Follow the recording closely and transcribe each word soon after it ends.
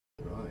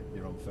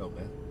You're on film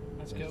now.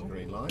 That's There's cool. the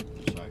green light.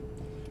 So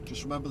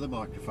just remember the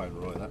microphone,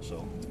 Roy, that's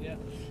all. Yeah.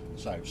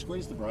 So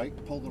squeeze the brake,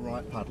 pull the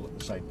right paddle at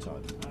the same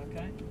time.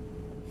 Okay.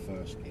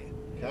 First gear,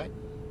 okay?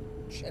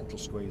 Gentle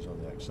squeeze on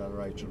the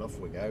accelerator and off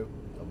we go.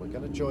 And we're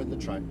going to join the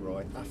track,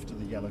 Roy, after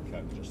the yellow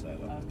cone just there,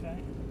 look. Okay.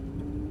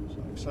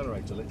 So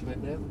accelerate a little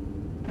bit now.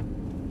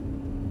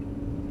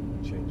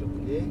 Change up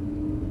the gear.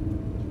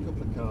 There's a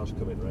couple of cars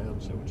coming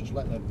round, so we'll just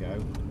let them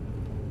go.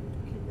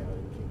 Keep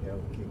going, keep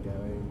going, keep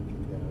going,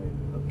 keep going.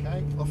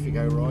 Okay, off you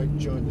go, Roy.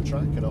 Join the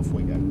track and off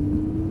we go.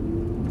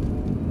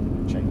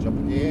 Change up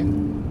a gear.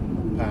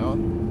 Power.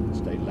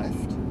 Stay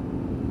left.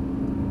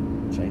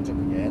 Change up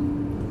again.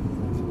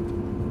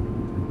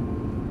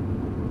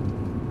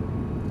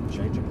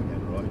 Change up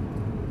again, Roy.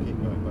 Keep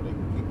going, buddy.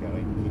 Keep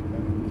going, keep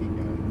going, keep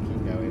going,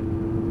 keep going.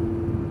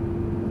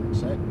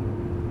 That's it.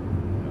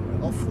 Now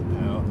we're off the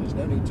power. There's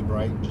no need to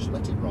brake. Just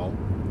let it roll.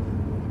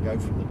 We go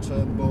from the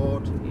turn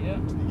board to the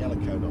yellow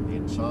cone on the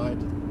inside.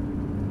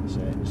 That's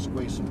it.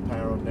 Squeeze some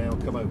power on now.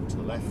 Come over to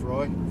the left,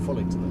 Roy.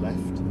 Fully to the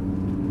left.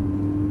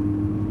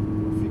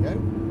 Off you go.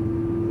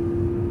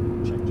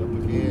 Change up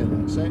a gear.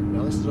 That's it.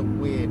 Now this is a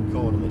weird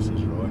corner, this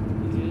is, Roy.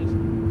 It is.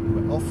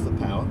 We're off the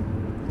power.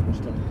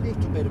 Just a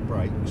little bit of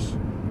brakes,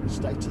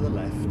 stay to the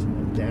left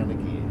and down a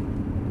gear.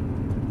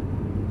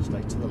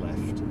 Stay to the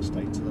left,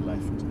 stay to the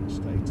left,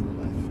 stay to the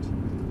left.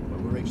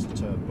 When we reach the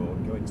turn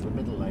board, go into the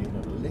middle lane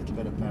and a little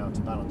bit of power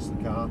to balance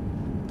the car.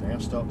 Now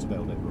start to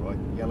build it, Roy.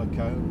 Yellow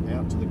cone,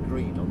 out to the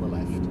green on the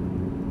left.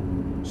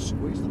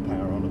 Squeeze the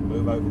power on and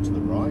move over to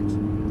the right.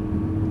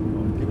 Come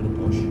on, give it a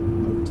push,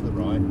 over to the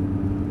right.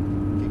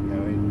 Keep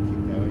going,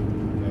 keep going,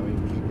 keep going,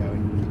 keep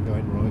going, keep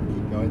going, Roy,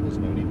 keep going. There's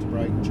no need to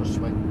brake, trust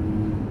me.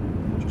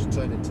 Just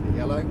turn into the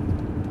yellow,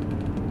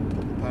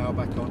 put the power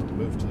back on,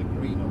 move to the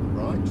green on the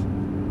right,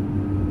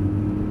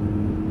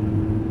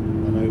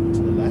 then over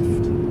to the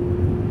left.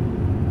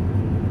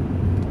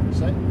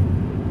 That's it.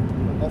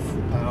 We're off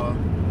the power,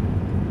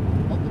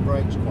 on the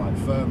brakes quite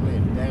firmly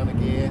and down a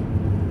gear.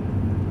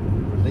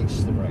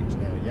 Release the brakes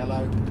now,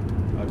 yellow,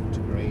 over to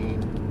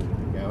green, keep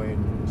it going,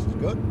 this is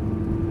good.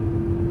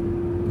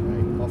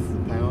 Okay, off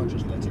the power,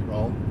 just let it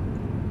roll,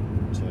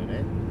 turn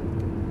in.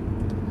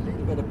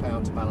 Bit of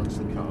power to balance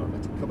the car,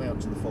 let it come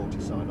out to the 40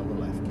 side on the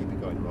left, keep it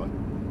going, Roy,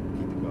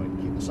 keep it going,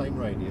 keep the same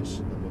radius,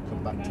 and we'll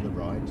come back to the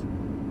right,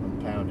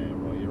 and power now,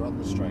 Roy, you're on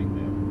the straight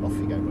now, off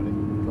you go, buddy,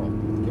 come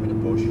on, give it a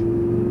push.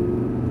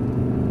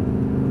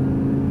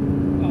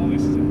 Oh,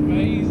 this is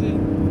amazing.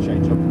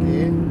 Change up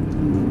gear,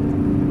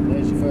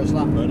 there's your first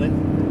lap, buddy.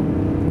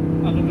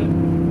 I love it.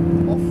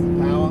 Off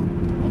the power,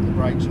 on the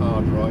brakes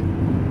hard, Roy,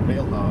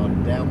 real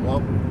hard, down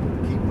one,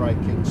 keep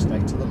braking, stay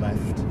to the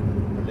left.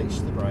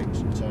 Release the brakes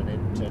and turn in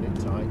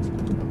tight,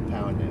 and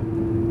power now.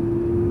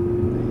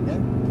 There you go,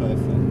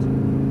 perfect.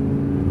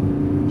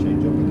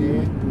 Change up a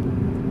gear,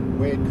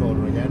 weird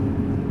corner again,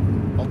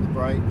 on the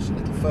brakes, a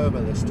little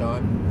firmer this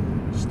time,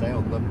 stay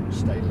on them,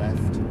 stay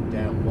left,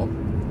 down one,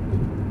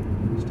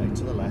 stay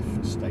to the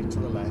left, stay to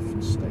the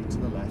left, stay to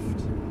the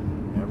left,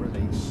 now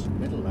release,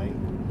 middle lane,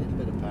 a little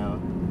bit of power,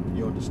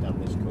 you understand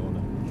this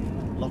corner,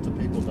 a lot of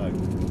people don't.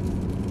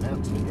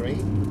 Out to the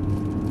green,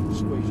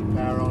 squeeze your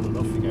power on and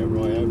off you go,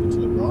 Roy, over to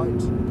the right.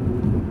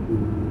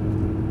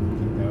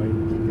 Keep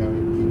going, keep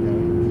going, keep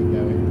going, keep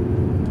going.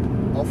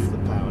 Off the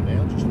power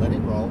now, just let it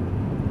roll.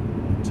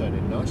 Turn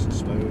it nice and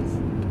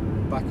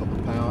smooth. Back on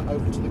the power,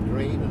 over to the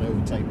green and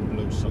overtake the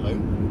blue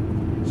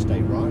saloon.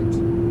 Stay right.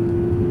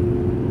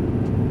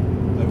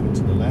 Over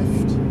to the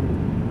left.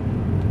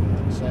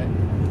 That's it.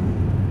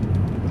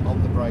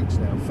 On the brakes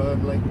now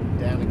firmly,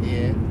 down a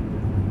gear.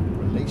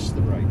 Release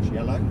the brakes,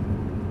 yellow.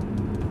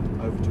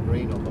 Over to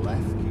green on the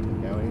left, keep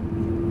it going,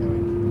 keep it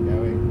going, keep it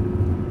going.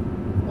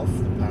 Off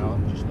the power,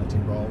 just let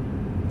it roll,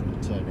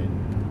 turn in.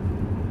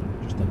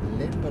 Just a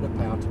little bit of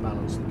power to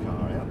balance the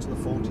car, out to the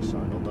 40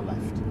 side on the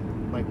left.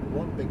 Make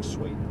one big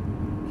sweep,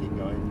 keep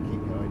going,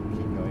 keep going,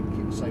 keep going,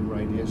 keep the same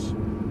radius.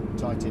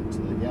 Tight into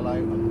the yellow,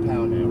 and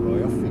power now,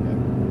 Roy, off you go.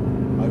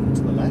 Over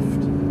to the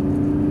left.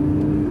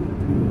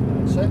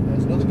 That's it,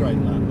 there's another great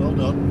lap, well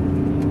done.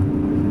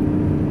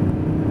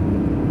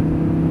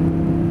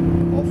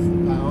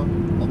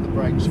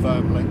 Brakes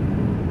firmly,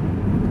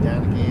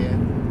 down a gear,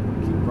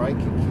 keep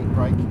braking, keep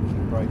braking,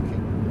 keep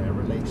braking, now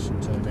release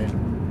and turn in,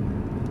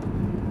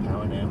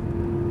 power now,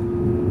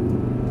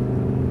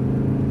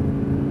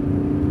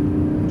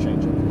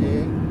 change up the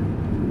gear,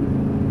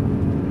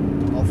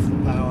 off the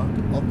power,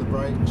 on the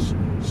brakes,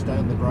 stay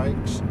on the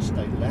brakes,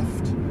 stay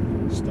left,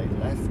 stay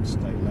left,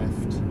 stay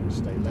left,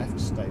 stay left,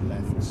 stay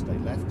left, stay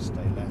left,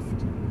 stay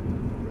left,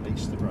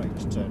 release the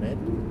brakes, turn in.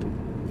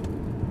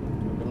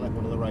 Let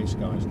one of the race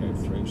guys go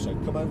through, so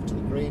come over to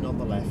the green on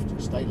the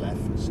left, stay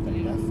left,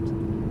 stay left,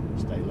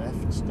 stay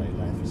left, stay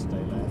left,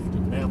 stay left,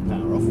 and now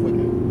power, off we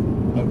go.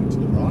 Over to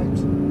the right,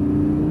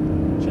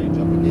 change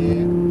up a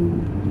gear,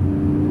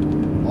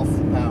 off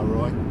the power,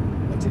 Roy,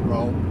 let it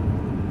roll,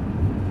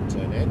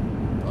 turn in,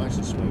 nice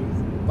and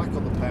smooth, back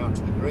on the power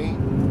to the green,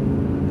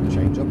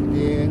 change up a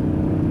gear,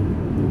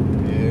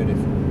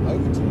 beautiful,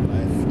 over to the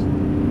left,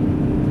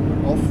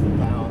 off the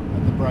power,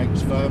 and the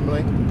brakes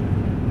firmly,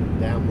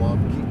 down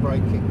one, keep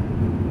braking,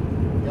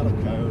 yellow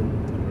cone,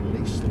 and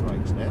release the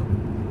brakes now.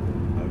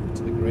 Over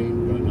to the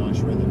green, got a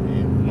nice rhythm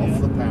here. Yeah. Off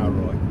the power,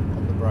 Roy,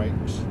 on the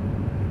brakes.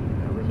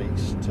 Now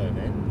release, turn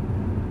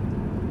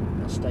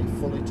in. Now stay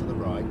fully to the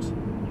right,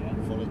 Yeah.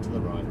 fully to the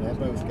right. They're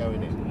both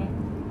going in. Yeah.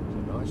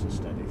 So nice and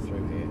steady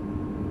through here.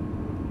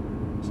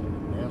 So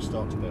now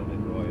start to build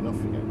it, Roy, and off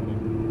you go, buddy.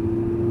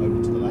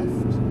 Over to the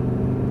left.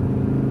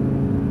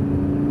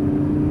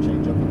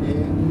 Change up in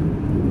here.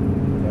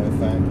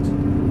 Perfect.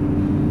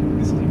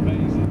 This is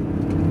amazing.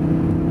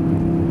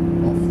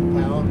 Off the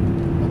power,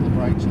 on the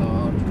brakes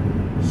hard.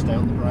 Stay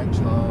on the brakes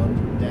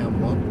hard. Down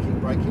one, keep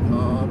braking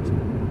hard.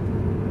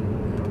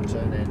 Now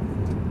turn in.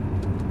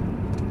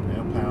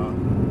 Now power.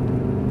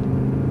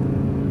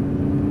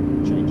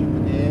 Change up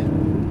in here.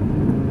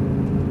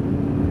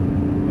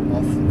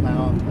 Off the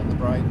power, on the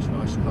brakes,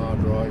 nice and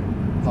hard, Roy.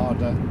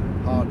 Harder,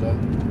 harder,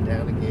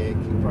 down a gear,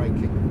 keep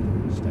braking.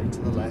 Stay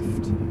to the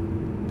left.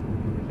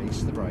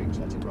 Release the brakes,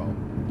 let it roll.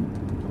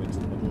 Come into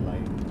the middle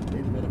lane. A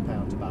little bit of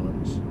power to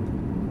balance.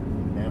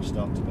 Now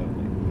start to build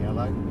it.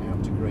 Yellow,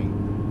 out to green.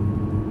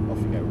 Off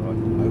you go, Roy.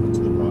 Over to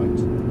the right.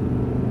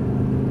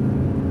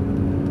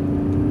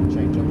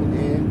 Change up in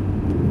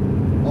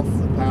here. Off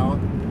the power,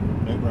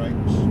 no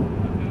brakes.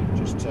 Okay.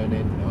 Just turn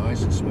in,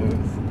 nice and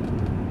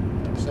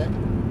smooth. That's it.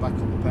 Back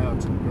on the power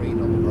to the green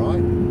on the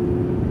right.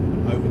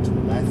 Over to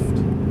the left.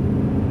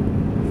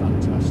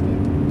 Fantastic.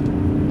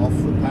 Off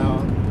the power,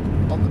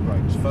 on the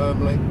brakes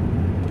firmly.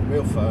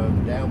 Real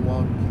firm, down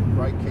one, keep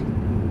braking.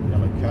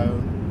 Yellow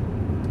cone.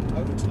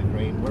 Over to the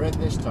green. We're in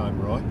this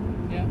time, Roy.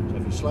 Yeah. So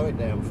if you slow it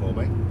down for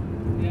me.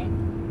 Yeah.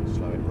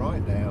 Slow it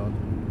right down.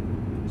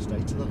 Stay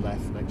to the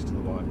left next to the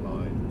white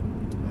line.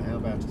 Now how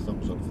about a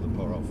thumbs up for the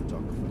poor old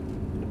photographer?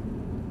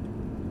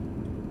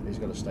 He's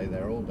got to stay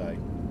there all day.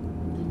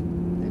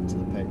 Into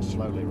the pitch,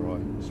 slowly, Roy,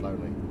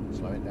 slowly.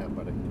 Slow it down,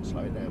 buddy.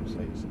 Slow it down,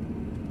 please.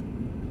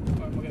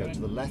 Where am I Go going? to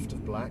the left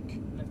of black,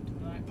 Left to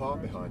black. park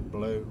right. behind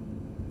blue,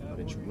 No and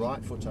it's worries.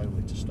 right foot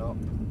only to stop.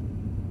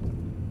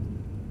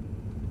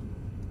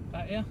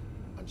 That here?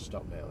 And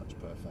stop now, that's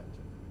perfect.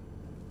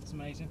 It's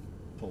amazing.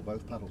 Pull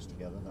both paddles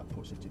together, that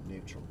puts it in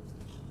neutral.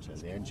 Turn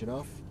the engine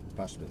off.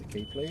 Pass me the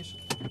key, please.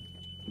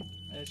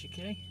 There's your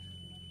key.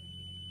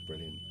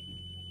 Brilliant.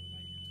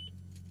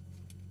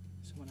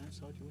 Someone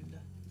outside your window.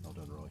 Well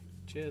done, Roy.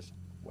 Cheers.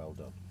 Well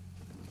done.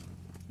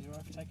 You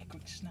alright if I take a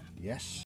quick snap? Yes.